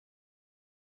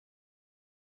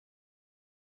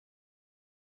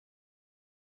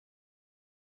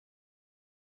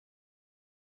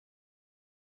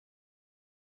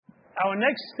Our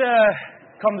next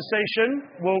conversation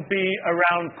will be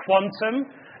around quantum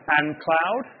and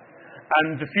cloud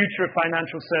and the future of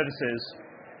financial services.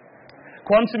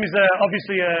 Quantum is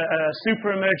obviously a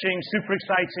super emerging, super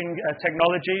exciting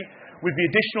technology. With the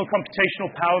additional computational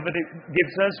power that it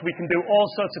gives us, we can do all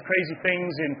sorts of crazy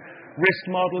things in risk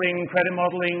modeling, credit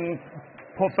modeling,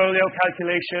 portfolio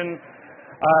calculation.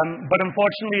 But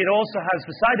unfortunately, it also has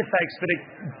the side effects that it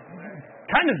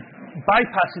kind of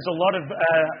bypasses a lot of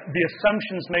the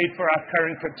assumptions made for our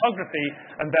current cryptography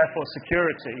and therefore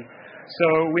security.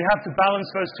 So we have to balance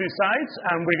those two sides,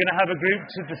 and we're going to have a group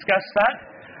to discuss that.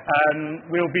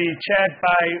 We'll be chaired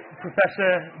by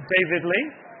Professor David Lee.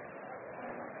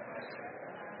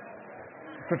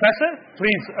 Professor,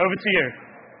 please, over to you.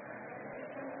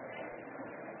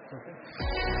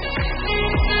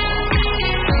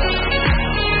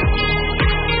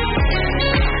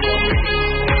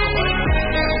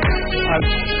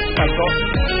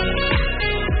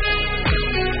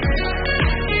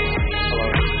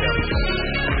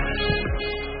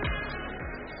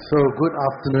 So good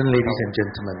afternoon, ladies and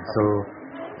gentlemen.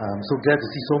 I'm so glad to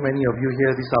see so many of you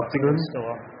here this afternoon.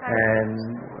 And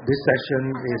this session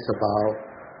is about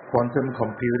quantum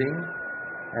computing.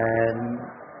 And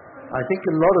I think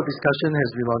a lot of discussion has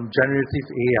been on generative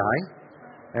AI.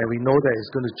 And we know that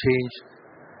it's going to change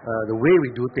the way we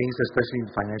do things, especially in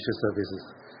financial services.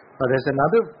 But there's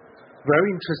another very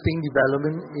interesting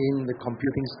development in the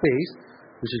computing space,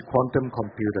 which is quantum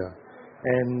computer.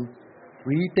 And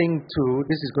we think too,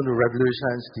 this is going to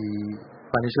revolutionize the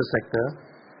financial sector,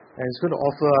 and it's going to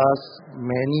offer us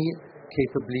many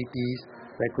capabilities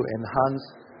that could enhance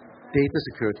data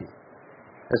security,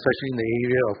 especially in the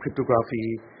area of cryptography,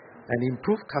 and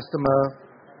improve customer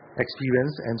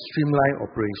experience and streamline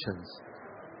operations.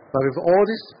 But with all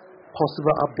these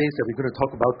possible updates that we're going to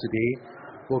talk about today,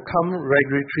 will come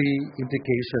regulatory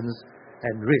implications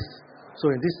and risks. So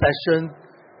in this session,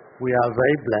 we are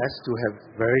very blessed to have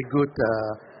very good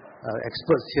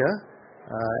experts here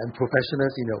and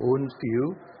professionals in their own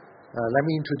field. Let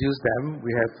me introduce them. We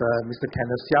have Mr.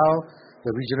 Kenneth Siow,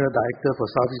 the Regional Director for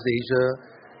Southeast Asia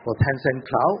for Tencent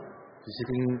Cloud, who's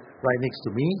sitting right next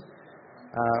to me.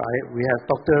 We have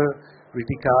Dr.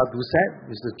 Ritika,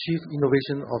 who's the Chief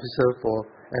Innovation Officer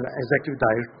and Executive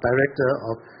Director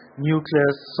of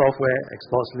Nucleus Software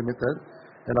Exports Limited.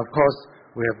 And of course,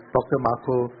 we have Dr.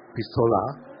 Pistoia,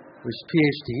 who is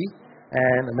Ph.D.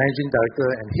 and a Managing Director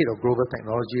and Head of Global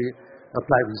Technology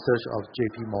Applied Research of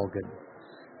JP Morgan.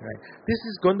 Right. This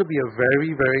is going to be a very,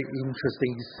 very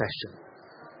interesting session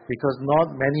because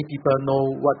not many people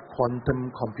know what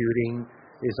quantum computing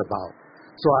is about.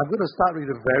 So I'm going to start with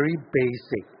a very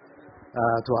basic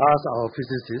to ask our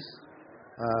physicist,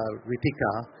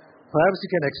 Ritika. Perhaps you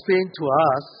can explain to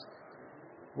us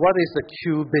what is a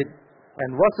qubit and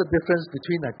what's the difference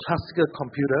between a classical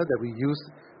computer that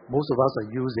most of us are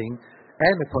using,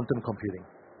 and a quantum computing.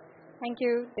 Thank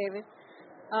you, David.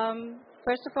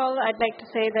 First of all, I'd like to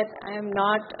say that I am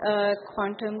not a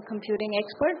quantum computing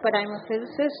expert, but I'm a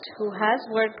physicist who has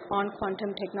worked on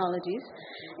quantum technologies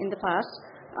in the past.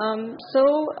 So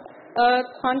a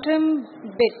quantum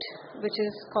bit, which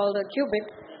is called a qubit,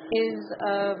 is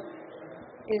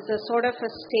a sort of a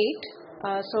state.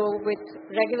 So with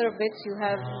regular bits, you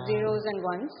have zeros and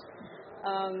ones,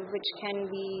 which can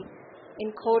be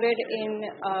encoded in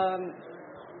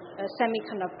a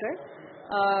semiconductor.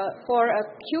 For a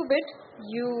qubit,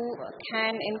 you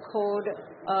can encode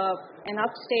an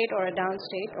up state or a down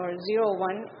state or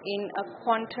 0-1 in a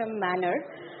quantum manner.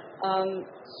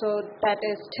 So that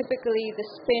is typically the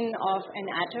spin of an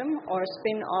atom or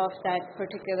spin of that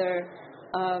particular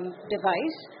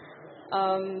device.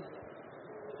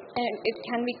 And it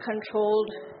can be controlled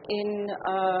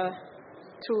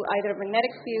through either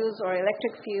magnetic fields or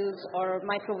electric fields or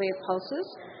microwave pulses.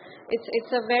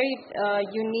 It's a very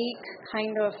unique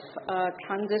kind of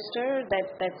transistor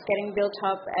that's getting built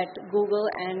up at Google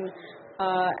and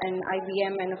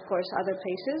IBM and of course other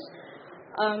places.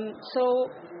 So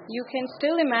you can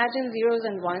still imagine zeros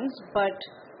and ones, but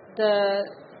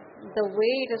the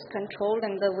way it is controlled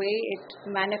and the way it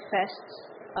manifests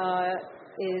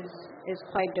is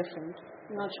quite different.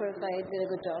 I'm not sure if I did a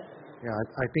good job. Yeah,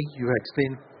 I think you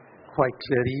explained quite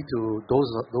clearly to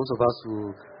those of us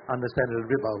who understand a little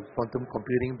bit about quantum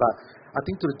computing, but I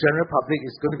think to the general public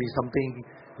it's going to be something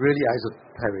really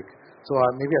esoteric. So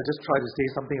maybe I'll just try to say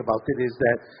something about it, is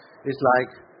that it's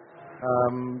like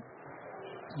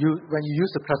when you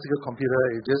use a classical computer,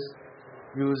 you're just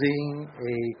using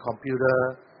a computer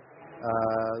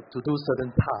to do certain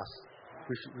tasks,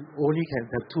 which only can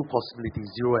have two possibilities,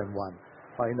 0 and 1.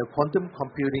 But in the quantum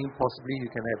computing, possibly you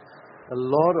can have a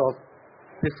lot of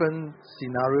different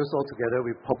scenarios altogether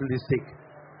with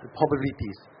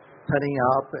probabilities turning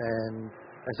up, and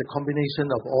as a combination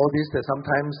of all this, that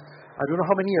sometimes, I don't know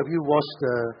how many of you watched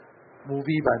the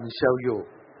movie by Michelle Yeoh,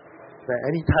 that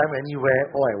anytime, anywhere,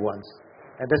 all at once.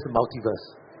 And that's the multiverse,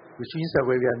 which means that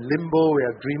when we are in limbo, we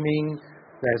are dreaming,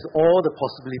 there's all the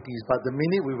possibilities, but the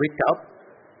minute we wake up,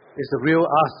 it's the real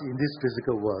us in this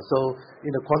physical world. So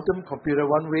in a quantum computer,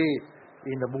 one way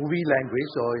in the movie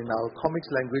language or in our comics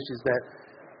language is that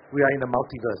we are in a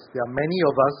multiverse. There are many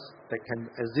of us that can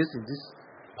exist in this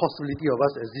possibility of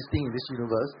us existing in this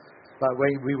universe, but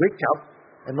when we wake up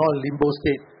and not in limbo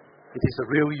state, it is a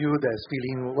real you that is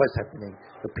feeling what's happening,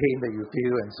 the pain that you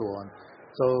feel and so on.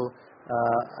 So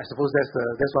I suppose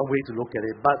that's one way to look at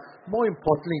it. But more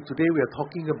importantly, today we are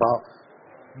talking about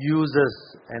users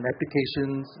and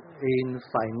applications in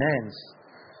finance.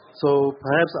 So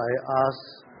perhaps I ask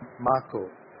Marco,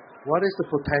 what is the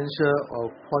potential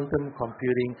of quantum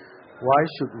computing? Why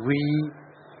should we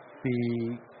be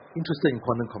interested in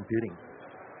quantum computing?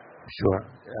 Sure.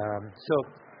 So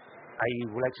I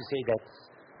would like to say that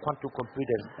quantum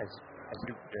computers, as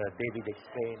David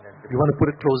explained, you want to put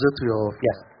it closer to your...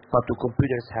 Yes. Quantum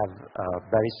computers have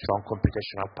very strong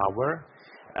computational power.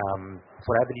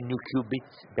 For every new qubit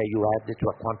that you add to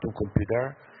a quantum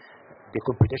computer, the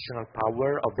computational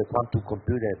power of the quantum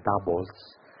computer doubles.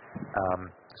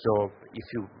 So if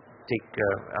you take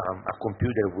a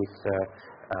computer with,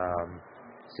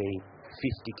 say,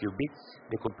 50 qubits,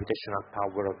 the computational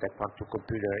power of that quantum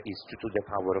computer is 2 to the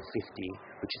power of 50,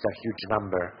 which is a huge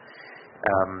number.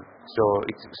 So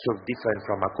it's sort of different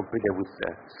from a computer with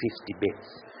 50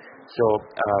 bits. So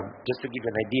just to give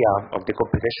you an idea of the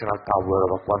computational power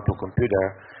of a quantum computer,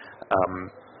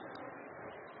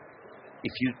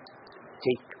 if you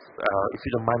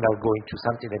don't mind, I'll go into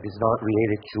something that is not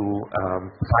related to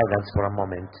finance for a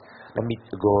moment. Let me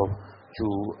go to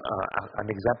an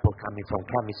example coming from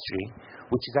chemistry,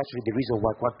 which is actually the reason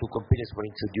why quantum computers were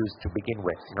introduced to begin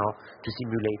with, to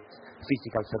simulate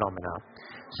physical phenomena.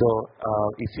 So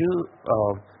if you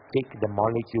take the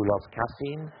molecule of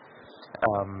caffeine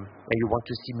and you want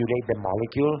to simulate the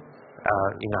molecule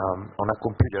on a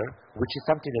computer, which is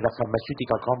something that a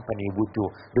pharmaceutical company would do.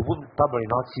 They would probably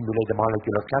not simulate the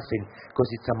molecule of caffeine because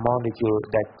it's a molecule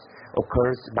that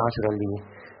occurs naturally,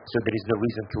 so there is no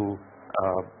reason to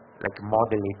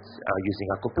model it using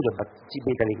a computer. But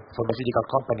typically, pharmaceutical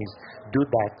companies do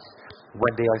that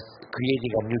when they are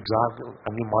creating a new drug,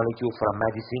 a new molecule for a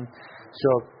medicine. So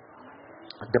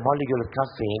the molecule of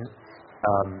caffeine,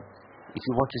 if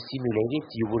you want to simulate it,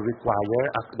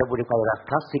 that would require a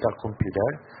classical computer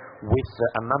with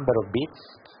a number of bits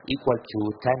equal to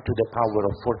 10 to the power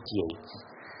of 48.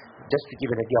 Just to give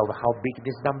an idea of how big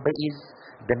this number is,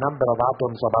 the number of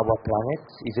atoms of our planet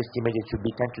is estimated to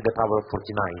be 10 to the power of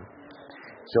 49.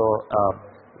 So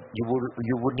you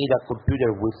would need a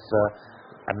computer with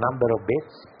a number of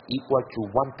bits equal to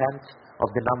 1/10 of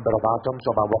the number of atoms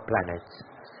of our planet.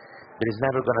 There is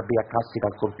never going to be a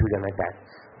classical computer like that.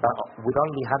 But with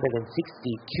only 160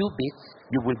 qubits,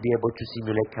 you will be able to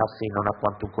simulate caffeine on a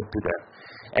quantum computer.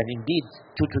 And indeed,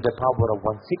 2 to the power of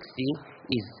 160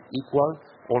 is equal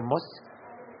almost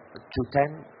to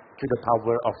 10 to the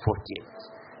power of 48.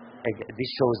 And this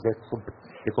shows the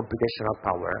computational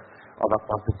power of a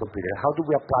quantum computer. How do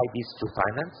we apply this to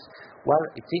finance? Well,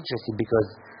 it's interesting because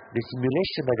the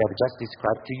simulation that I've just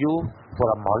described to you for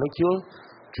a molecule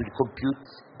to compute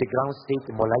the ground state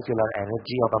molecular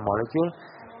energy of a molecule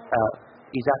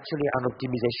is actually an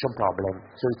optimization problem.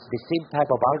 So it's the same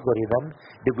type of algorithm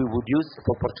that we would use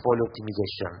for portfolio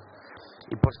optimization.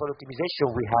 In portfolio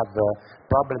optimization, we have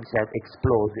problems that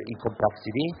explode in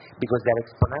complexity because they're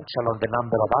exponential on the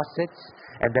number of assets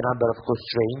and the number of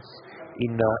constraints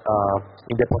in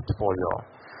the portfolio.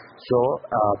 So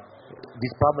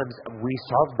these problems, we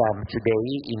solve them today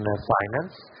in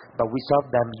finance, but we solve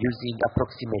them using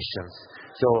approximations.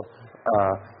 So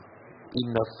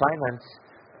in finance,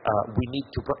 we need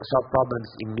to solve problems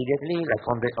immediately, like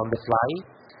on the fly,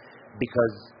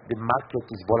 because the market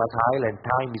is volatile and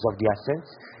time is of the essence,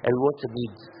 and we also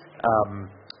need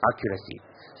accuracy.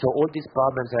 So all these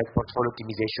problems like portfolio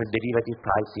optimization, derivative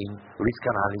pricing, risk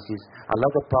analysis, a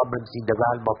lot of problems in the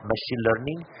realm of machine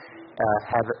learning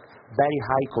have very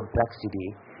high complexity,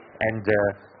 and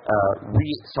we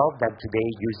solve them today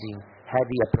using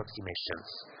heavy approximations.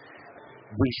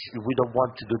 We don't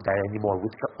want to do that anymore.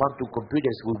 With quantum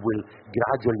computers, we will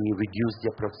gradually reduce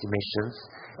the approximations,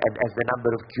 and as the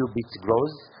number of qubits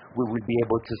grows, we will be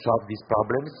able to solve these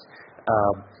problems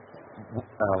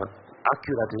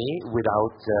accurately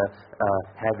without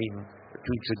having to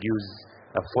introduce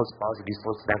false positives,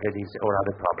 false negatives, or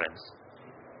other problems.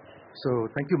 So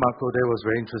thank you, Marco. That was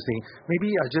very interesting.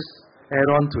 Maybe I just add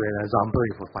on to an example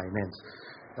for finance.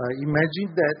 Imagine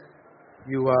that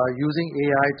you are using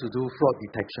AI to do fraud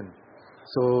detection.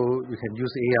 So you can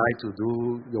use AI to do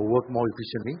your work more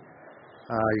efficiently.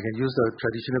 You can use the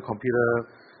traditional computer.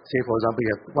 Say, for example,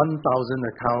 you have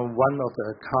 1,000 accounts. One of the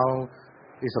account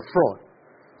is a fraud.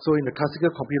 So in the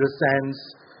classical computer sense,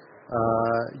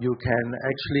 you can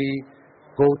actually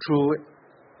go through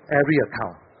every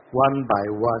account one by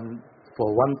one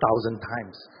for 1,000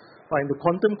 times. But in the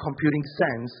quantum computing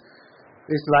sense,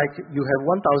 it's like you have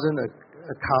 1,000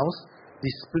 accounts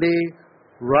displayed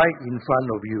right in front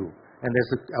of you. And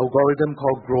there's an algorithm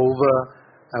called Grover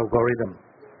algorithm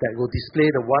that will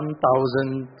display the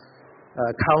 1,000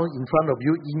 account in front of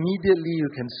you. Immediately you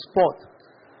can spot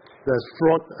the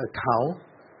fraud account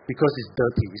because it's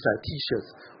dirty. It's like T-shirts.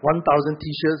 1,000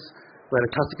 T-shirts where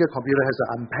the classical computer has to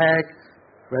unpack,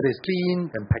 whether it's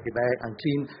clean, then pack it back,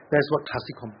 unclean. That's what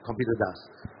classic computer does.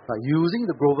 But using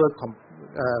the Grover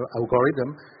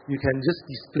algorithm, you can just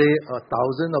display 1,000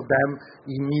 of them.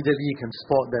 Immediately you can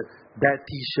spot that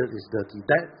T-shirt is dirty.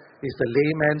 That is the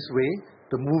layman's way,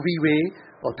 the movie way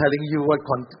of telling you what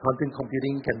quantum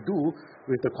computing can do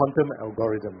with the quantum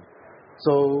algorithm.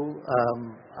 So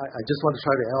I just want to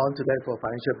try to add on to that for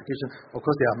financial application. Of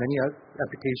course, there are many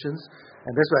applications,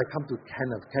 and that's why I come to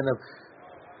Kenneth. Kenneth,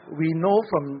 we know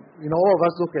from, all of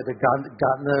us look at the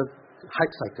Gartner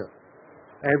hype cycle.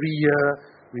 Every year,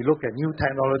 we look at new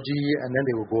technology, and then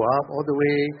they will go up all the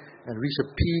way and reach a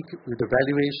peak with the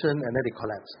valuation, and then they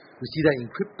collapse. We see that in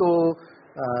crypto,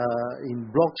 in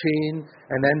blockchain,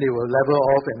 and then they will level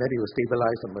off, and then they will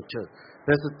stabilize and mature.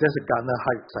 That's a Gartner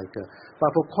hype cycle. But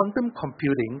for quantum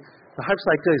computing, the hype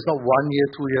cycle is not 1 year,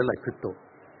 2 year like crypto.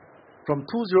 From 2015,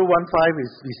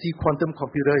 we see quantum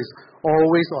computer is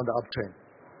always on the uptrend.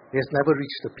 It has never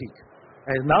reached the peak.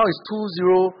 And now it's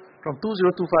from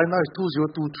 2025, now it's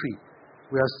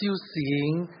 2023. We are still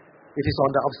seeing it is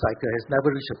on the upcycle. It has never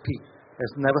reached a peak. It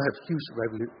has never had huge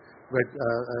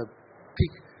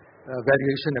peak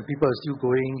valuation, and people are still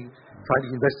trying to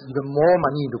invest even more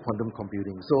money into quantum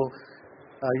computing. So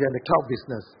you're in the cloud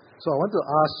business. So I want to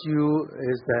ask you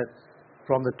is that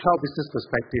from the cloud business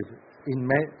perspective,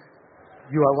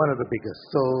 you are one of the biggest.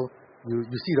 So you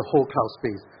see the whole cloud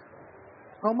space.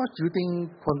 How much do you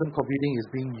think quantum computing is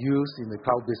being used in the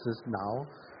cloud business now?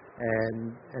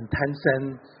 And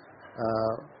Tencent,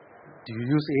 do you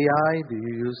use AI? Do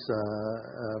you use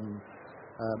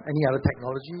any other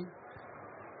technology?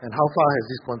 And how far has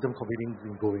this quantum computing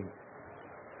been going?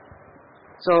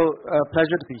 So,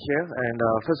 pleasure to be here. And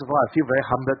first of all, I feel very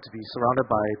humbled to be surrounded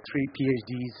by 3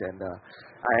 PhDs, and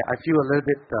I feel a little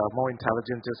bit more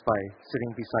intelligent just by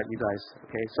sitting beside you guys.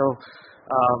 Okay, so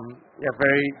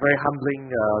very very humbling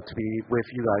to be with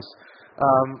you guys.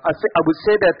 I would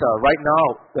say that right now,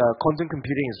 quantum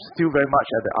computing is still very much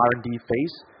at the R&D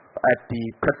phase. At the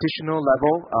practitioner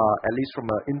level, at least from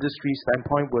an industry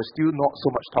standpoint, we're still not so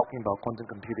much talking about quantum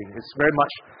computing. It's very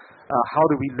much how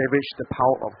do we leverage the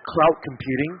power of cloud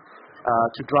computing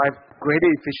to drive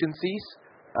greater efficiencies,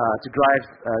 to drive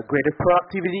greater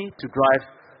productivity, to drive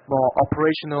more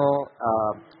operational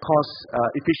cost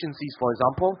efficiencies, for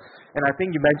example. And I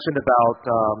think you mentioned about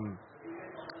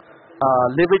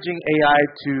leveraging AI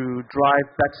to drive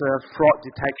better fraud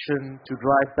detection, to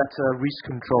drive better risk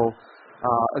control.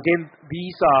 Again,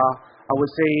 these are, I would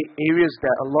say, areas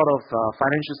that a lot of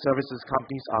financial services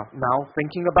companies are now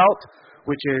thinking about,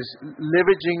 which is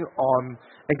leveraging on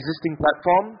existing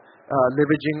platform,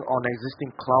 leveraging on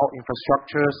existing cloud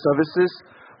infrastructure services,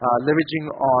 leveraging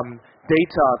on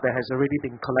data that has already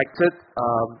been collected,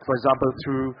 for example,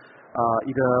 through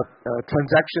either a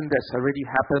transaction that's already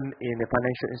happened in a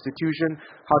financial institution.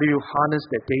 How do you harness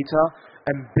that data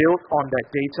and build on that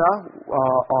data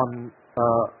on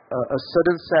a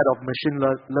certain set of machine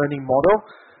learning model,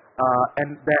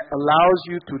 and that allows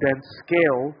you to then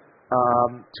scale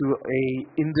to a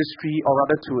industry, or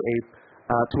rather to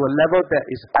a level that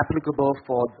is applicable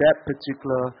for that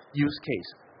particular use case,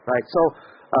 right? So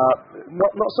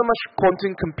not so much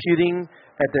quantum computing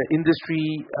at the industry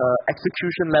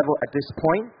execution level at this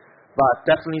point, but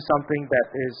definitely something that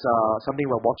is something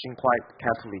we're watching quite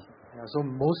carefully. Yeah, so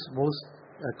most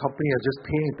companies are just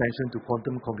paying attention to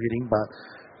quantum computing, but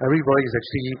everybody is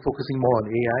actually focusing more on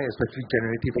AI, especially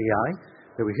generative AI,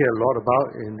 that we hear a lot about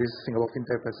in this Singapore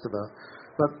FinTech Festival.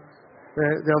 But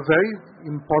there are very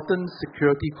important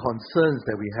security concerns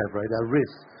that we have, right? There are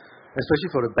risks,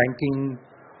 especially for the banking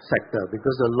sector,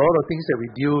 because a lot of things that we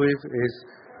deal with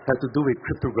have to do with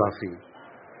cryptography.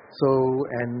 So,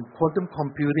 and quantum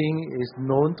computing is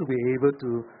known to be able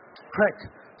to crack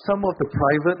some of the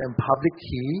private and public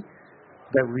key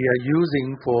that we are using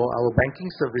for our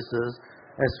banking services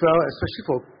as well, especially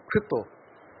for crypto.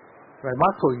 Right,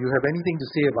 Marco, you have anything to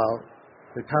say about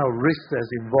the kind of risk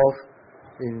that's involved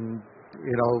in,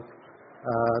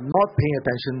 not paying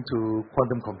attention to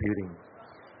quantum computing?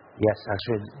 Yes,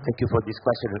 actually, thank you for this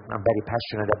question. I'm very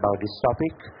passionate about this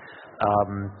topic.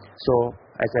 So,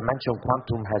 as I mentioned,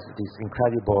 quantum has this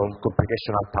incredible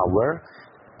computational power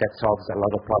that solves a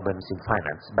lot of problems in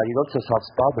finance, but it also solves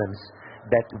problems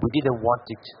that we didn't want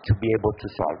it to be able to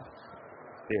solve.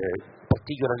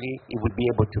 Particularly, it would be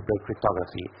able to break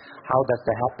cryptography. How does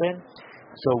that happen?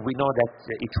 So we know that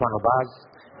each one of us,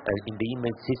 in the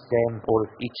email system or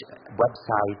each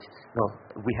website,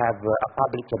 we have a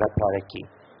public and a private key.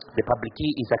 The public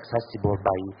key is accessible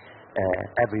by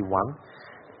everyone,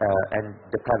 and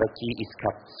the private key is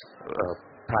kept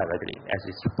privately, as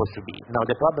it's supposed to be. Now,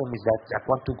 the problem is that a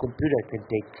quantum computer can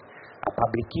take a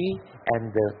public key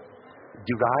and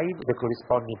derive the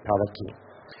corresponding private key.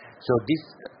 So this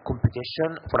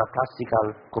computation for a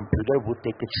classical computer would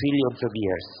take trillions of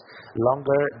years,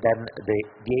 longer than the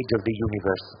age of the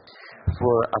universe.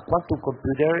 For a quantum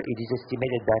computer, it is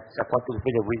estimated that a quantum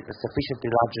computer with a sufficiently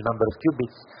large number of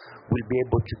qubits will be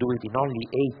able to do it in only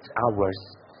 8 hours.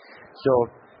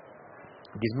 So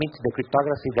this means the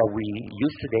cryptography that we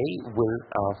use today will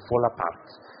fall apart.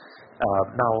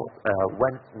 Now,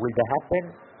 when will that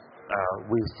happen?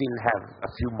 We'll still have a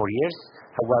few more years.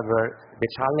 However, the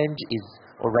challenge is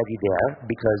already there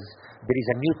because there is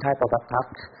a new type of attack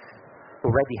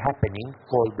already happening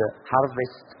called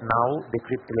harvest now,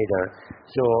 decrypt later.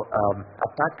 So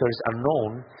attackers are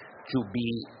known to be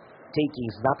taking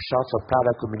snapshots of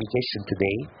private communication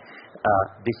today.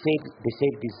 They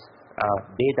save this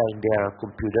data in their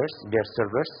computers, in their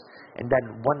servers, and then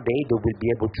one day they will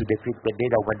be able to decrypt the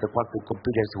data when the quantum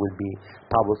computers will be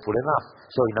powerful enough.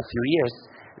 So in a few years,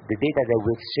 the data that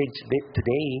we exchange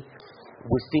today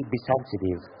will still be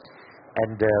sensitive.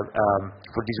 And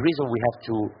for this reason, we have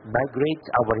to migrate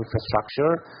our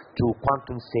infrastructure to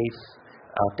quantum-safe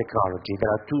technology.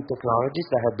 There are 2 technologies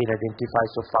that have been identified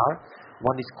so far.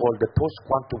 One is called the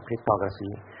post-quantum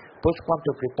cryptography.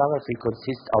 Post-quantum cryptography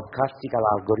consists of classical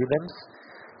algorithms.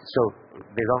 So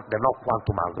they're not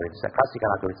quantum algorithms, they're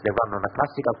classical algorithms. They run on a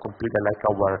classical computer like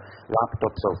our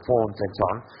laptops or phones and so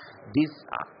on. These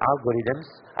algorithms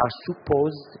are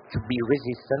supposed to be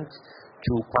resistant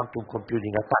to quantum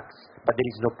computing attacks, but there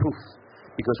is no proof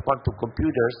because quantum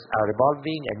computers are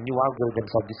evolving and new algorithms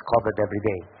are discovered every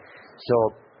day.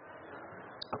 So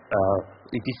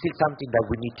it is still something that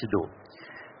we need to do.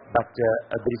 But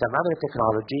there is another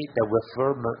technology that we're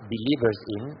firm believers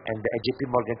in, and at JP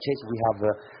Morgan Chase we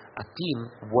have a team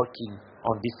working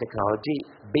on this technology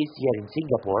based here in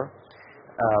Singapore,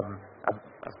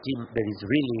 a team that is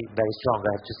really very strong,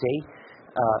 I have to say.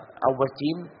 Our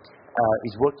team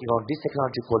is working on this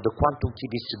technology called the quantum key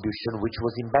distribution, which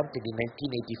was invented in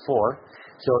 1984,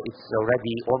 so it's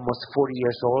already almost 40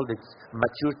 years old. It's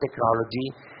mature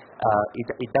technology.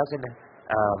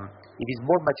 It is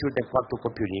more mature than quantum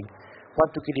computing.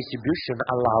 Quantum key distribution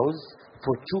allows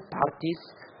for 2 parties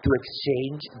to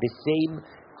exchange the same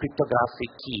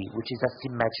cryptographic key, which is a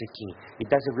symmetric key. It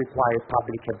doesn't require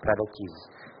public and private keys.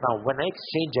 Now, when I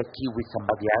exchange a key with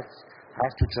somebody else, I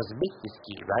have to transmit this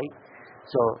key, right?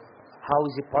 So how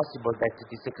is it possible that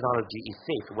this technology is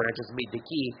safe? When I transmit the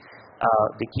key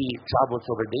travels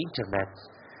over the internet.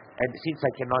 And since I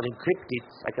cannot encrypt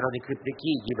the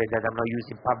key, given that I'm not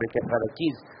using public and private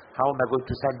keys, how am I going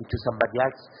to send it to somebody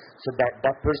else so that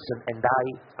that person and I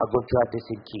are going to have the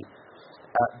same key?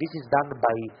 This is done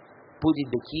by putting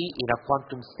the key in a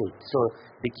quantum state. So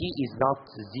the key is not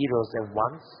zeros and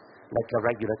ones like a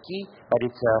regular key, but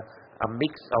it's a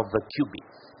mix of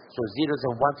qubits. So zeros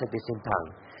and ones at the same time.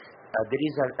 There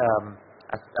is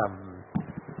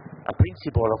a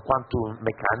principle of quantum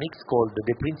mechanics called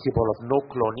the principle of no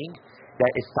cloning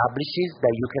that establishes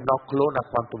that you cannot clone a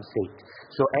quantum state.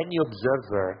 So any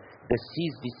observer that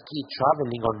sees this key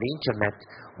traveling on the internet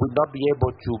will not be able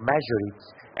to measure it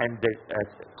and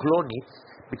clone it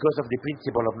because of the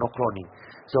principle of no cloning.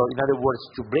 So in other words,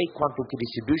 to break quantum key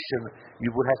distribution,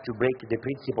 you would have to break the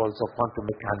principles of quantum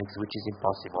mechanics, which is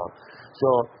impossible. So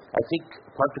I think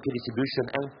quantum key distribution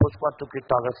and post-quantum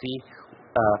cryptography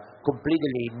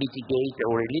completely mitigate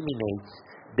or eliminate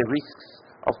the risks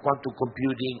of quantum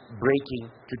computing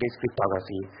breaking today's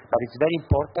cryptography. But it's very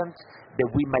important that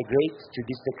we migrate to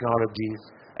these technologies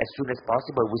as soon as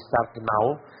possible. We start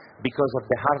now because of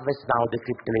the harvest now,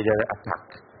 decrypt later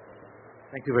attack.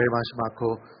 Thank you very much,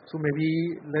 Marco. So maybe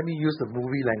let me use the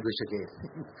movie language again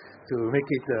to make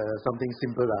it something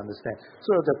simple to understand.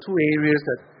 So the 2 areas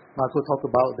that Marco talked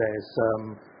about, there's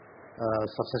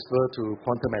susceptible to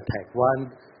quantum attack. One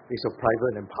is your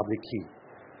private and public key,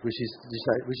 which is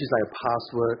like a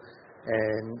password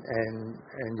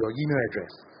and your email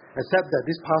address. Except that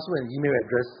this password and email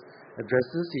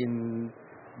addresses in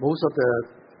most of the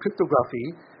cryptography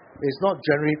is not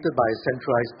generated by a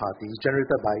centralized party. It's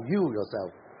generated by you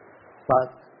yourself. But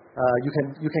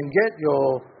you can get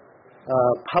your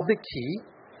public key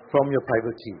from your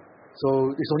private key.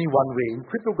 So it's only one way. In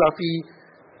cryptography,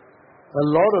 a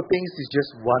lot of things is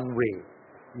just one way.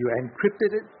 You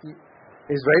encrypted it.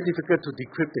 It's very difficult to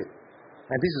decrypt it.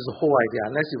 And this is the whole idea,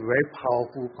 unless you're a very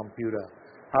powerful computer.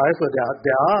 However,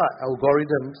 there are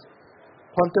algorithms,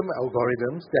 quantum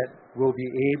algorithms, that will be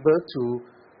able to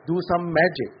do some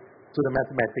magic to the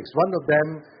mathematics. One of them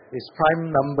is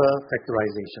prime number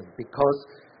factorization, because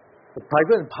the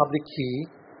private and public key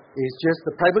is just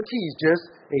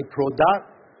a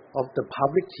product of the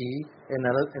public key and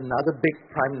another big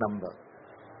prime number.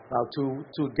 Now,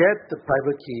 to get the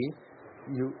private key,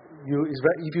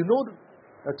 if you know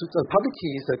the public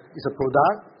key is a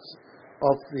product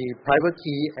of the private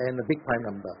key and a big prime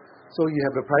number. So you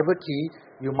have a private key,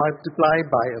 you multiply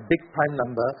by a big prime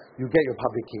number, you get your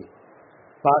public key.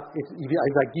 But if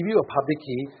I give you a public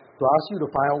key to ask you to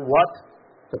find out what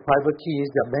the private key is,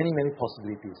 there are many, many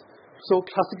possibilities. So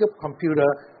classical computer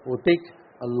will take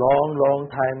a long, long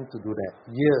time to do that,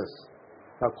 years.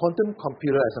 Now quantum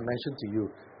computer, as I mentioned to you,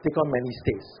 take on many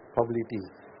states, probabilities.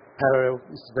 Parallel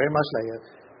is very much like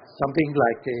something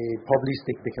like a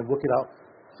probabilistic. They can work it out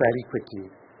fairly quickly.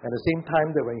 At the same time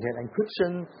that when you have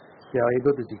encryption, they are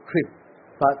able to decrypt.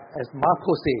 But as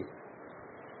Marco said,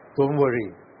 don't worry.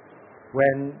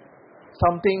 When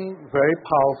something very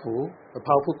powerful, a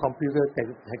powerful computer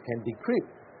can decrypt,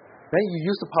 then you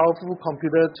use the powerful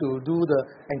computer to do the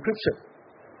encryption.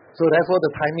 So therefore,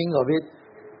 the timing of it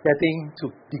getting to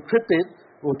decrypt it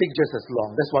will take just as long.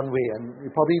 That's one way. And you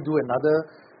probably do another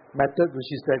method, which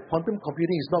is that quantum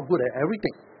computing is not good at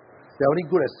everything. They're only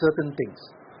good at certain things.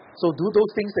 So do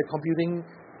those things that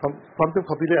quantum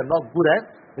computer are not good at,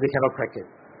 they cannot crack it.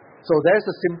 So there's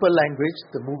a simple language,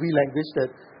 the movie language, that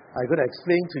I'm going to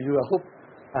explain to you. I hope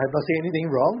I have not said anything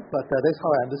wrong, but that's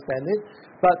how I understand it.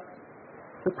 But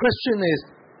the question is,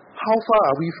 how far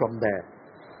are we from there?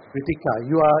 Ritika,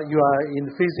 you are in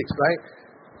physics, right?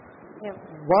 Yeah.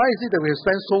 Why is it that we have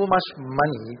spent so much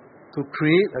money to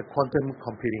create a quantum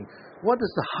computing? What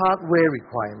is the hardware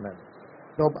requirement?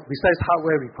 No, besides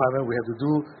hardware requirement, we have to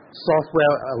do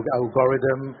software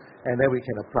algorithm, and then we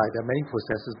can apply. There are many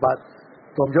processes. But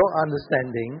from your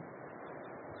understanding,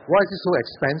 why is it so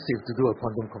expensive to do a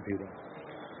quantum computing?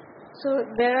 So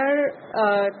there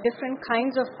are different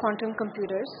kinds of quantum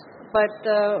computers, but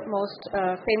the most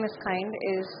famous kind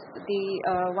is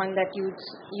the one that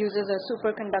uses a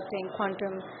superconducting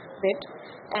quantum bit.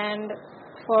 And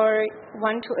for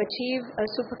one to achieve a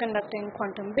superconducting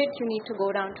quantum bit, you need to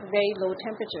go down to very low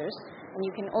temperatures, and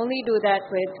you can only do that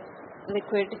with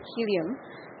liquid helium,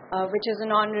 which is a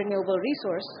non-renewable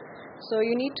resource. So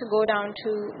you need to go down to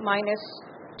minus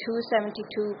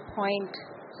 272 point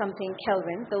something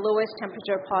Kelvin. The lowest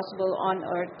temperature possible on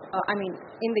Earth,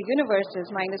 in the universe, is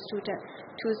minus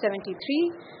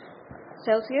 273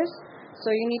 Celsius.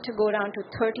 So you need to go down to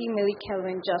 30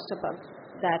 millikelvin, just above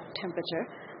that temperature.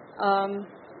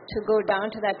 To go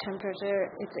down to that temperature,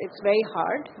 it's very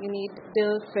hard. You need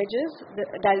fridges,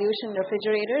 dilution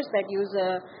refrigerators that use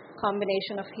a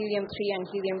combination of helium-3 and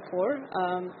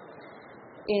helium-4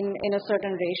 in a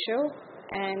certain ratio.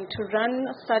 And to run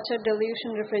such a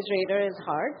dilution refrigerator is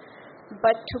hard.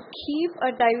 But to keep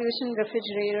a dilution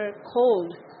refrigerator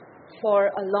cold for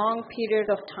a long period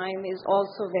of time is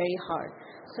also very hard.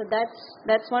 So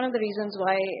that's one of the reasons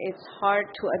why it's hard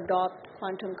to adopt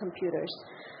quantum computers.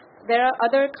 There are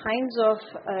other kinds of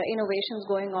innovations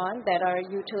going on that are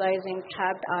utilizing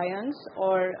trapped ions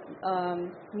or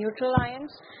neutral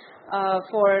ions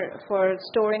for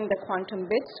storing the quantum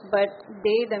bits, but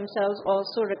they themselves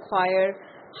also require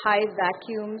high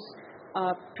vacuums,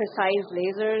 precise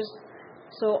lasers.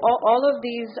 So all of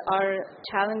these are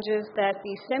challenges that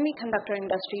the semiconductor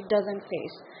industry doesn't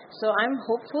face. So I'm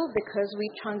hopeful, because we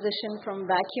transition from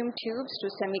vacuum tubes to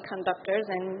semiconductors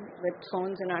and with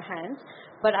phones in our hands,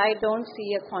 but I don't see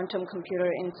a quantum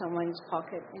computer in someone's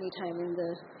pocket anytime in the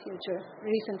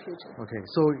recent future. Okay,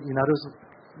 so in other words,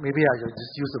 maybe I should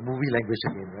just use the movie language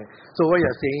again, right? So what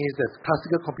you're saying is that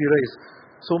classical computer is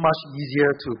so much easier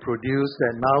to produce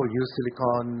that now we use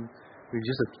silicon, we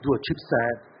just do a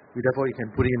chipset, therefore you can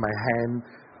put it in my hand,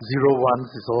 0,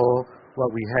 1s is all what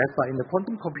we have. But in the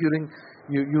quantum computing,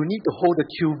 you need to hold the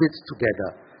qubits together,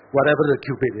 whatever the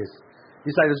qubit is.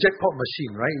 It's like a jackpot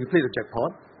machine, right? You play the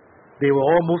jackpot, they will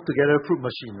all move together, fruit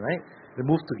machine, right? They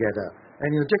move together. And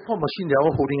in a jackpot machine, they're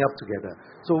all holding up together.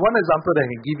 So one example that I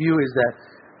can give you is that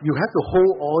you have to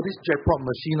hold all this jackpot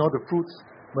machine, all the fruits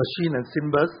machine and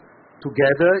symbols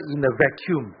together in a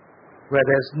vacuum where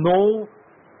there's no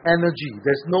energy,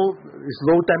 it's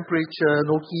low temperature,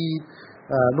 no heat,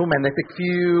 no magnetic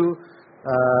field,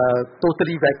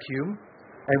 totally vacuum.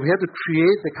 And we have to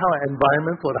create the kind of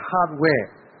environment for the hardware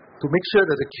to make sure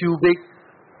that the qubit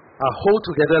are hold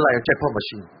together like a jackpot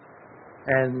machine.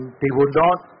 And they will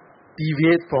not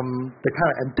deviate from the kind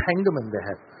of entanglement they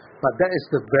have. But that is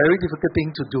the very difficult thing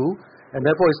to do, and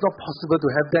therefore it's not possible to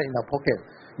have that in our pocket.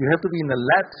 You have to be in a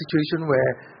lab situation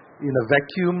where in a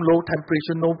vacuum, low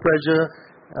temperature, no pressure,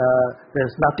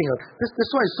 there's nothing else.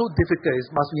 That's why it's so difficult. It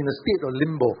must be in a state of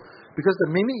limbo. Because the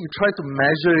minute you try to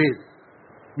measure it,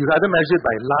 you either measure it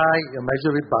by light, you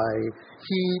measure it by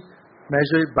heat,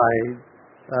 measure it by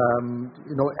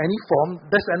any form,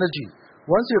 that's energy.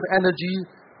 Once you have energy,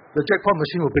 the jackpot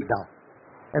machine will break down.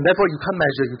 And therefore you can't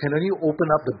measure. You can only open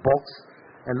up the box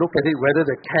and look at it whether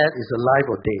the cat is alive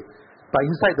or dead. But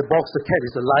inside the box, the cat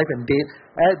is alive and dead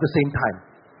at the same time.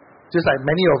 Just like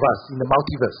many of us in the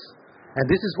multiverse. And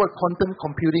this is what quantum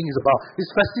computing is about.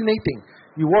 It's fascinating.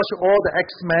 You watch all the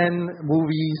X-Men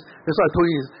movies. That's what I told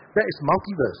you. That is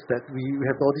multiverse, that we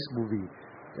have all these movies.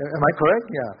 Am I correct?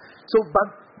 Yeah. So, but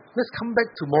let's come back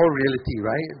to more reality,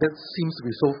 right? That seems to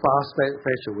be so fast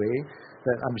away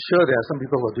that I'm sure there are some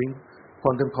people who are doing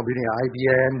quantum computing at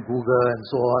IBM, Google, and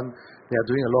so on. They are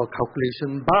doing a lot of calculation.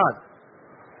 But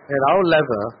at our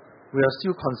level, we are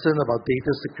still concerned about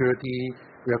data security.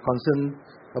 We are concerned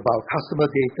about customer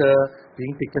data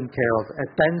being taken care of. At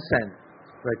Tencent,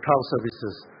 right, cloud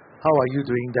services, how are you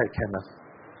doing that, Kenneth?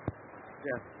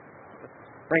 Yeah.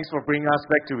 Thanks for bringing us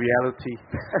back to reality.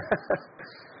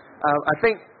 I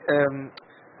think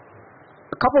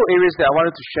a couple of areas that I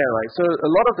wanted to share, right? So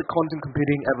a lot of the quantum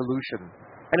computing evolution,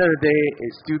 end of the day,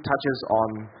 it still touches on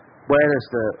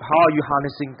how are you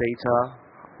harnessing data,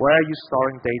 where are you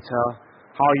storing data,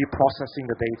 how are you processing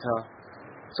the data.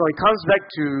 So it comes back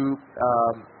to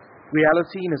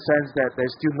reality in the sense that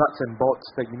there's still nuts and bolts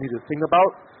that you need to think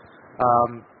about.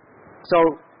 So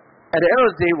at the end of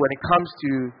the day, when it comes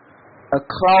to a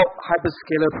cloud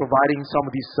hyperscaler providing some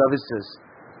of these services,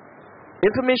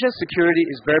 information security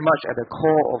is very much at the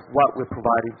core of what we're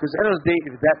providing. Because at the end of the day,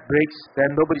 if that breaks, then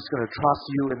nobody's going to trust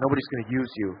you and nobody's going to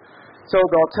use you. So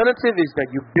the alternative is that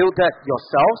you build that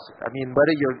yourselves. I mean,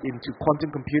 whether you're into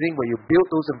quantum computing, where you build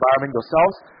those environments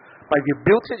yourselves. But if you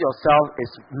build it yourself,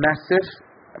 it's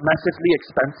massively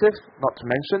expensive, not to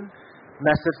mention,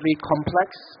 massively complex.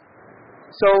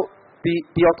 So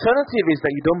the alternative is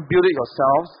that you don't build it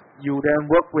yourselves. You then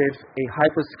work with a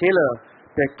hyperscaler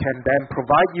that can then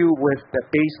provide you with the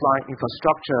baseline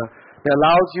infrastructure that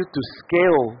allows you to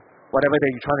scale whatever that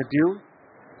you're trying to do,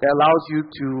 that allows you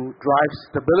to drive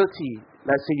stability.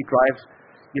 Let's say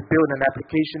you build an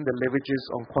application that leverages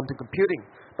on quantum computing.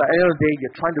 But at the end of the day,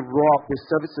 you're trying to roll out these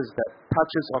services that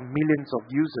touches on millions of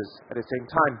users at the same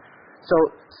time. So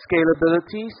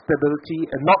scalability, stability,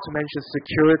 and not to mention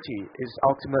security is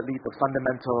ultimately the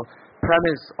fundamental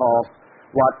premise of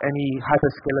what any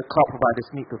hyperscaler cloud providers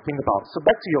need to think about. So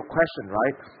back to your question,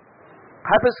 right?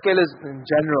 Hyperscalers in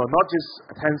general, not just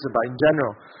Tencent, but in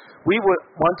general, we would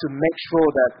want to make sure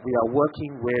that we are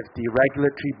working with the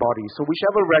regulatory bodies. So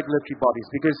whichever regulatory bodies,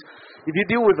 because if you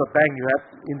deal with a bank, you have,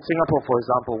 in Singapore, for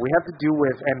example, we have to deal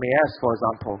with MAS, for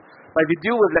example. But if you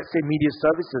deal with, let's say, media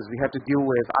services, we have to deal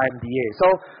with IMDA. So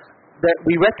that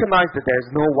we recognize that there is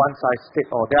no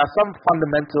one-size-fits-all. There are some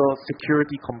fundamental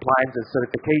security compliance and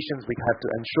certifications we have to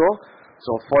ensure.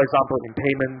 So, for example, in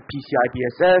payment, PCI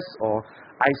DSS or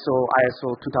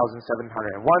ISO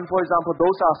 27701, for example,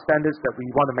 those are standards that we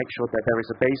want to make sure that there is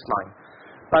a baseline.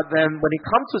 But then when it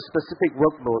comes to specific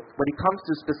workload, when it comes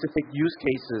to specific use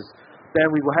cases, then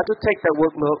we will have to take that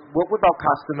workload, work with our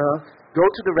customer, go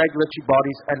to the regulatory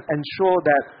bodies and ensure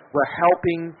that we're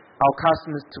helping our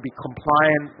customers to be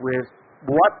compliant with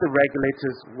what the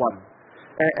regulators want.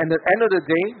 And at the end of the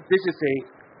day, this is a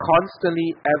constantly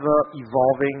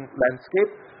ever-evolving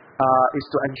landscape. Is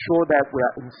to ensure that we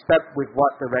are in step with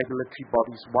what the regulatory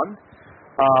bodies want.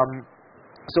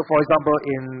 So, for example,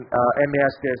 in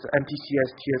MAS, there's MTCS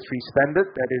Tier 3 standard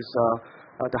that is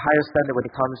the highest standard when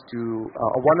it comes to,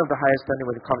 one of the highest standard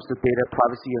when it comes to data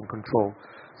privacy and control.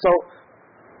 So,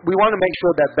 we want to make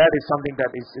sure that that is something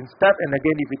that is in step. And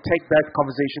again, if we take that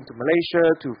conversation to Malaysia,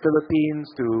 to Philippines,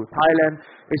 to Thailand,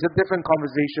 it's a different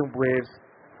conversation with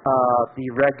the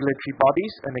regulatory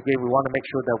bodies, and again, we want to make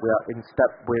sure that we are in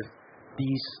step with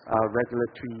these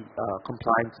regulatory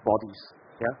compliance bodies.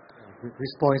 Yeah.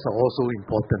 these points are also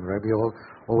important, right? We are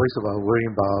always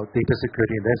worrying about data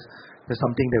security, and that's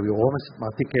something that we always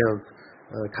must take care of,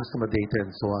 customer data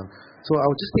and so on. So I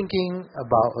was just thinking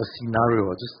about a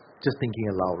scenario, just thinking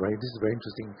aloud, right? This is a very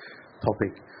interesting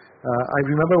topic. I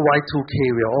remember Y2K,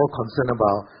 we are all concerned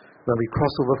about when we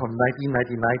cross over from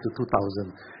 1999 to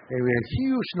 2000, and we had a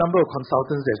huge number of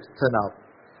consultants that turned out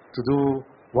to do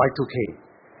Y2K.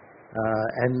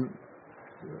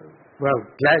 Well,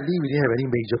 gladly we didn't have any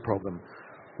major problem.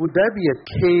 Would there be a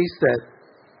case that,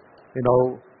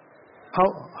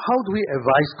 how do we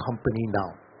advise company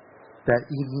now that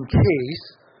in case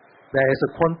there is a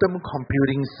quantum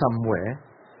computing somewhere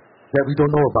that we don't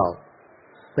know about,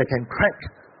 that can crack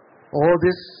all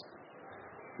this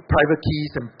private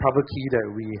keys and public key that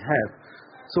we have?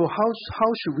 So how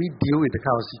should we deal with the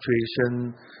kind of situation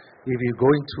if you go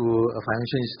into a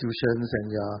financial institutions and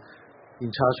you're in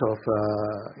charge of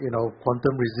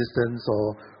quantum resistance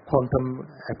or quantum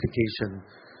application?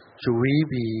 Should we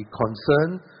be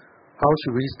concerned? How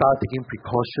should we start taking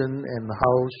precaution, and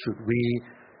how should we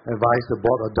advise the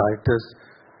board of directors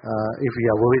if we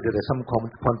are worried that there's some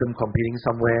quantum computing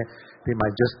somewhere, they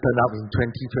might just turn up in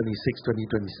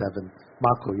 2026, 2027?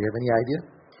 Marco, you have any idea?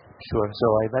 Sure. So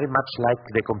I very much like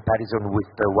the comparison with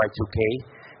the Y2K,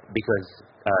 because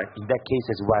in that case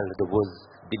as well, there was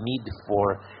the need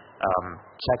for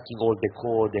checking all the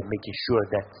code and making sure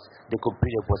that the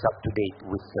computer was up to date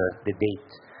with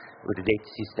the date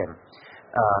system.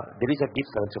 There is a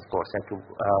difference, of course.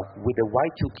 With the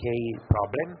Y2K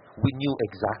problem, we knew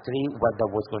exactly what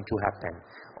that was going to happen.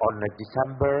 On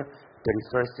December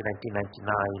 31st,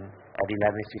 1999, at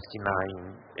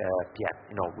 11:59 p.m.,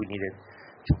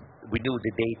 we knew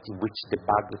the date in which the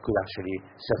bug could actually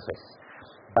surface.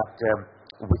 But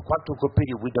with quantum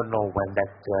computing, we don't know when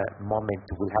that moment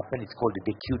will happen. It's called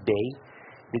the Q day,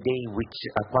 the day in which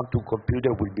a quantum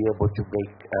computer will be able to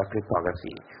break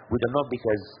cryptography. We don't know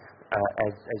because,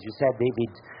 as you said,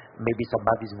 David, maybe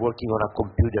somebody's working on a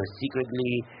computer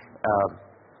secretly,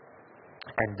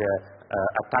 and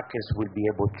attackers will be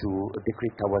able to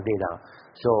decrypt our data.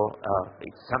 So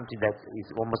it's something that is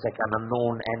almost like an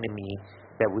unknown enemy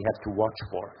that we have to watch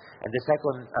for. And the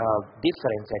second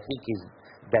difference, I think, is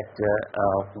that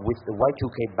with the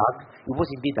Y2K bug, it was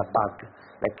indeed a bug.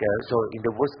 So in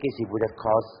the worst case, it would have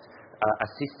caused a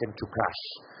system to crash.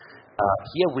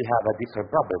 Here we have a different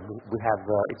problem. We have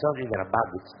it's not even a bug;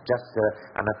 it's just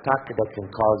an attack that can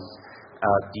cause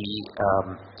the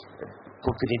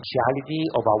confidentiality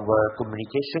of our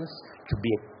communications to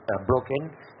be broken,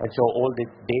 and so all the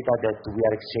data that we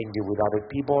are exchanging with other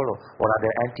people or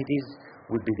other entities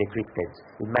will be decrypted.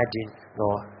 Imagine,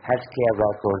 healthcare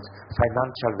records,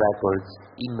 financial records,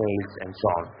 emails, and so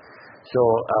on. So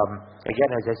again,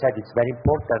 as I said, it's very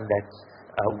important that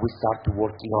we start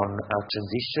working on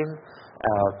transition.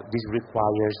 This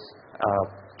requires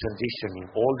transitioning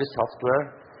all the software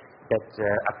that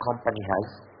a company has,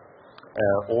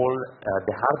 all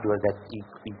the hardware that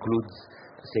includes,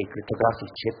 say,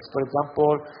 cryptographic chips, for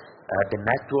example, the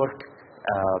network,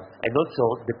 and also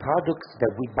the products that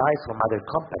we buy from other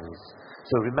companies.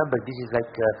 So remember, this is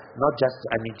like not just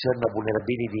an internal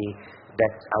vulnerability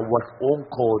that our own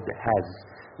code has.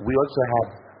 We also have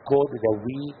code that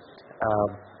we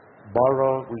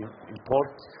borrow, we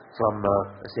import from,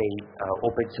 say,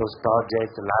 open source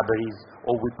projects, libraries,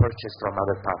 or we purchase from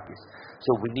other parties.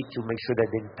 So we need to make sure that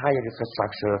the entire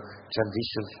infrastructure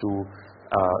transitions to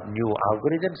new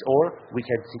algorithms, or we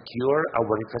can secure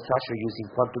our infrastructure using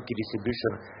quantum key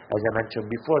distribution, as I mentioned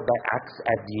before, that acts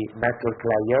at the network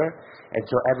layer, and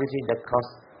so everything that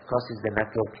crosses the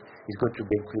network is going to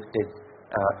be encrypted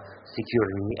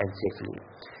securely and safely.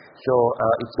 So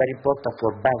it's very important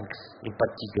for banks, in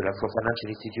particular, for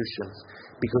financial institutions,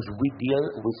 because we deal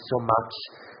with so much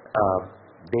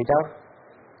data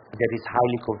that is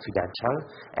highly confidential,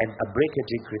 and a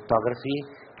breakage in cryptography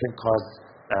can cause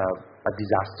a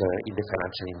disaster in the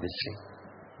financial industry.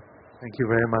 Thank you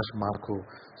very much, Marco.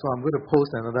 So I'm going to pose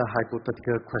another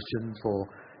hypothetical question for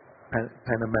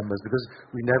panel members, because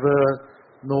we never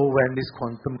know when this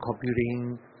quantum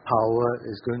computing power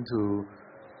is going to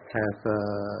have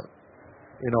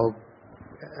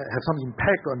have some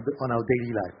impact on our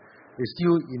daily life. It's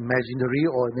still imaginary,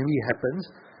 or maybe it happens,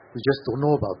 we just don't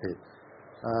know about it.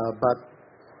 But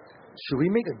should we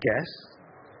make a guess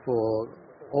for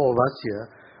all of us here?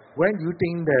 When do you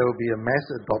think there will be a mass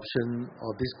adoption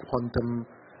of this quantum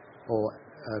or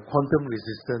quantum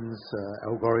resistance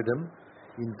algorithm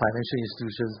in financial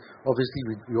institutions? Obviously,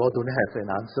 we all don't have an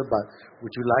answer, but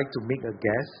would you like to make a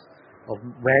guess of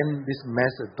when this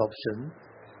mass adoption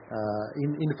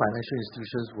in financial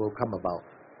institutions will come about?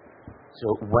 So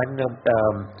when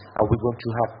are we going to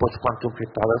have post-quantum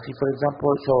cryptography, for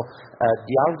example? So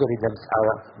the algorithms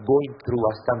are going through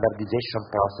a standardization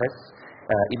process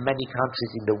in many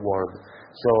countries in the world.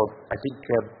 So I think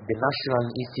the National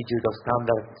Institute of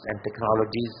Standards and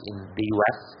Technologies in the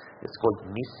US, it's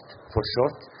called NIST for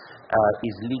short,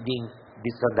 is leading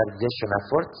these standardization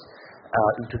efforts.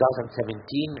 In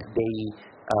 2017, they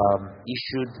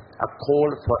issued a call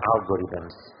for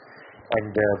algorithms,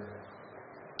 and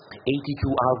 82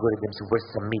 algorithms were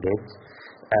submitted.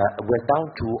 We're down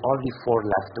to only 4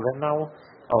 left right now,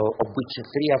 of which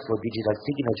 3 are for digital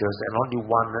signatures and only 1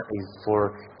 is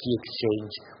for key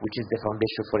exchange, which is the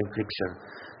foundation for encryption.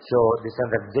 So the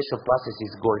standardization process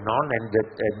is going on, and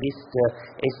NIST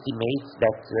estimates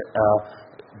that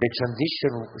the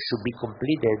transition should be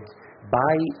completed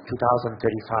by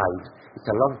 2035. It's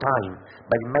a long time,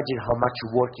 but imagine how much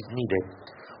work is needed.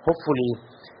 Hopefully,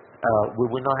 we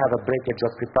will not have a breakage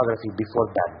of cryptography before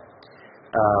then.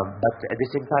 But at the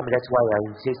same time, that's why I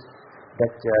insist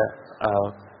that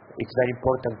it's very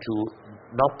important to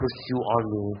not pursue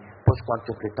only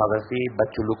post-quantum cryptography, but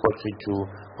to look also into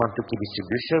quantum key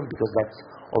distribution, because that's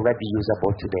already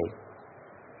usable today.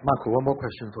 Marco, one more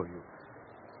question for you.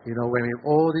 You know, when we have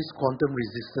all these quantum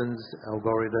resistance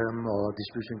algorithm or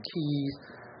distribution keys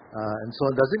and so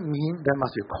on, does it mean there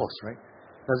must be a cost, right?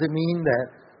 Does it mean that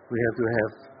we have to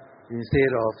have,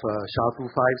 instead of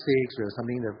SHA-256, we have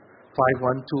something that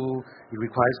 512, it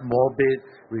requires more bit,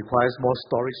 requires more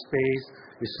storage space,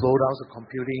 it slows down the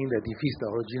computing, that defeats the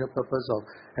original purpose of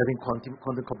having quantum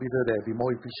computer that will be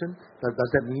more efficient?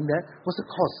 Does that mean that? What's the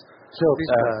cost? So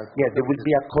there will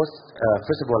be a cost,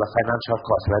 first of all, a financial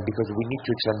cost, right? Because we need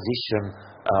to transition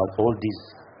all this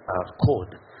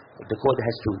code. The code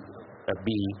has to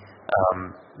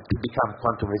become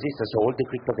quantum resistant. So all the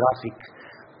cryptographic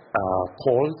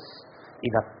calls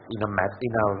in a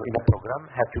program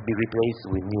have to be replaced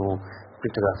with new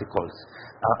cryptographic calls.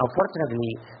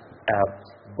 Unfortunately,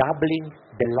 doubling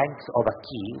the length of a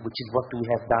key, which is what we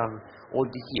have done all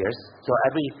these years. So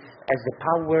as the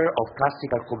power of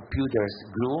classical computers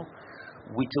grew,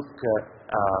 we took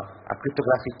a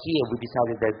cryptographic key and we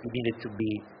decided that it needed to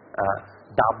be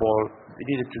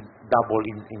double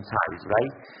in size,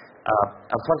 right?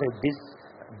 Unfortunately, this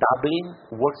doubling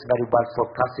works very well for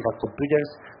classical computers,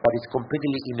 but it's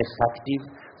completely ineffective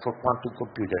for quantum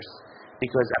computers.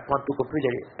 Because a quantum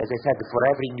computer, as I said, for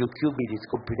every new qubit, its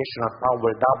computational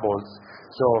power doubles.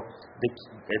 So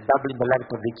doubling the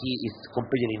length of the key is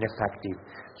completely ineffective.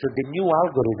 So the new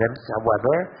algorithms,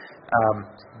 however,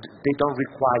 they don't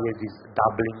require this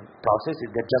doubling process.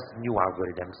 They're just new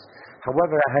algorithms.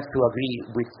 However, I have to agree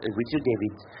with you,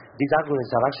 David. These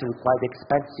algorithms are actually quite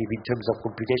expensive in terms of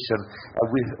computation.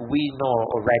 We know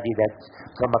already that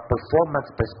from a performance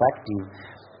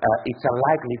perspective, it's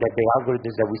unlikely that the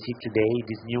algorithms that we see today,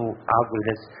 these new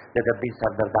algorithms that have been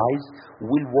standardized,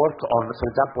 will work on, for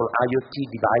example, IoT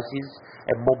devices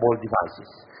and mobile devices.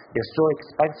 They're so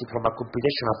expensive from a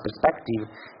computational perspective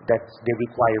that they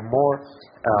require more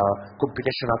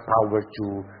computational power to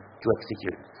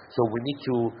execute. So we need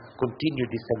to continue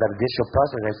this standardization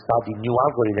process and study new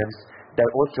algorithms that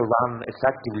also run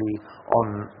effectively on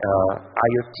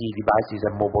IoT devices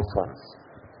and mobile phones.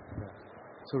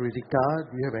 So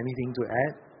Ritika, do you have anything to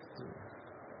add?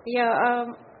 Yeah,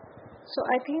 so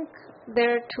I think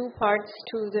there are 2 parts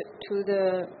to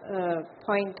the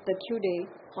point, the Q-Day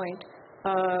point.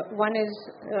 One is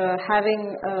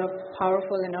having a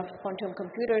powerful enough quantum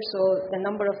computer, so the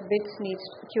number of qubits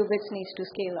needs to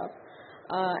scale up.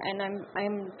 And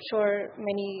I'm sure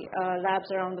many labs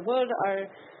around the world are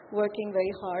working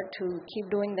very hard to keep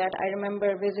doing that. I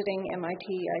remember visiting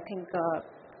MIT, I think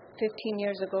 15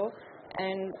 years ago,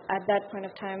 and at that point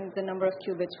of time, the number of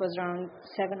qubits was around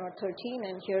 7 or 13,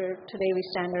 and here today we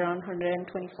stand around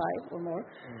 125 or more.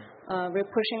 We're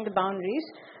pushing the boundaries.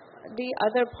 The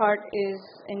other part is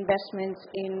investments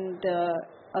in the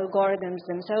algorithms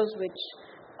themselves, which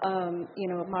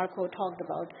Marco talked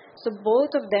about. So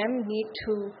both of them need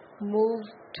to move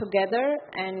together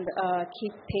and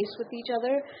keep pace with each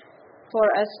other for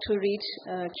us to reach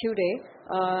Q-Day.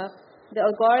 The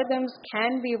algorithms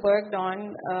can be worked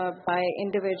on by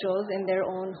individuals in their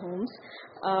own homes,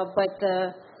 but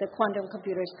the quantum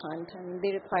computers can't, and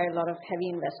they require a lot of heavy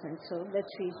investments. So let's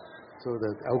see. So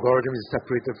the algorithm is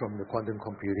separated from the quantum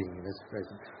computing in this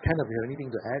present. Kenneth, do you have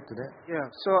anything to add to that? Yeah,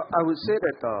 so I would say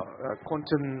that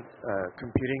quantum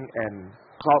computing and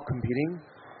cloud computing,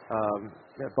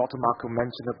 Dr. Marco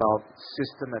mentioned about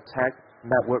system attack,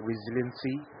 network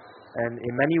resiliency, and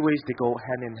in many ways they go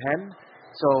hand in hand.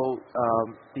 So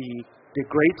the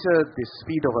greater the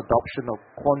speed of adoption of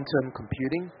quantum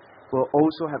computing, will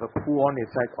also have a pull-on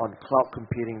effect on cloud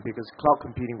computing, because cloud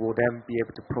computing will then be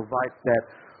able to provide that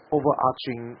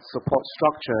overarching support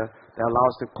structure that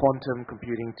allows the quantum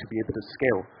computing to be able to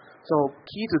scale. So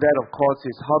key to that, of course,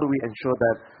 is how do we ensure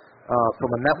that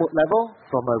from a network level,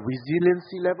 from a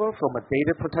resiliency level, from a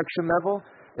data protection level,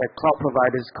 that cloud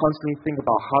providers constantly think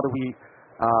about how do we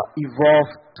evolve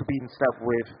to be in step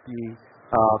with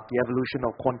the evolution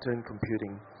of quantum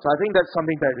computing. So I think that's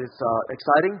something that is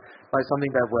exciting, but it's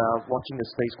something that we're watching the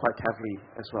space quite carefully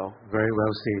as well. Very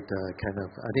well said,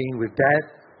 Kenneth. I think with that,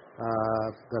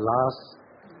 the last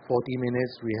 40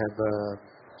 minutes, we have a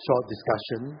short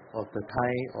discussion of the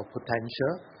kind of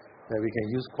potential that we can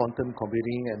use quantum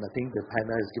computing, and I think the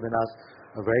panel has given us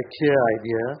a very clear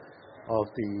idea of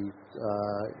the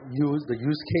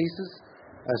use cases,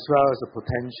 as well as the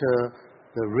potential,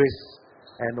 the risks,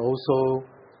 and also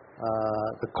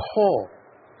the core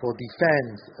for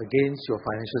defense against your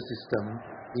financial system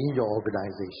in your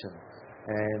organization.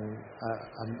 And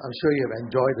I'm sure you have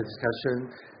enjoyed the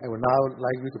discussion, and would now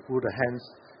like you to put the hands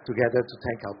together to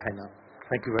thank our panel.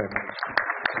 Thank you very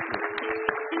much.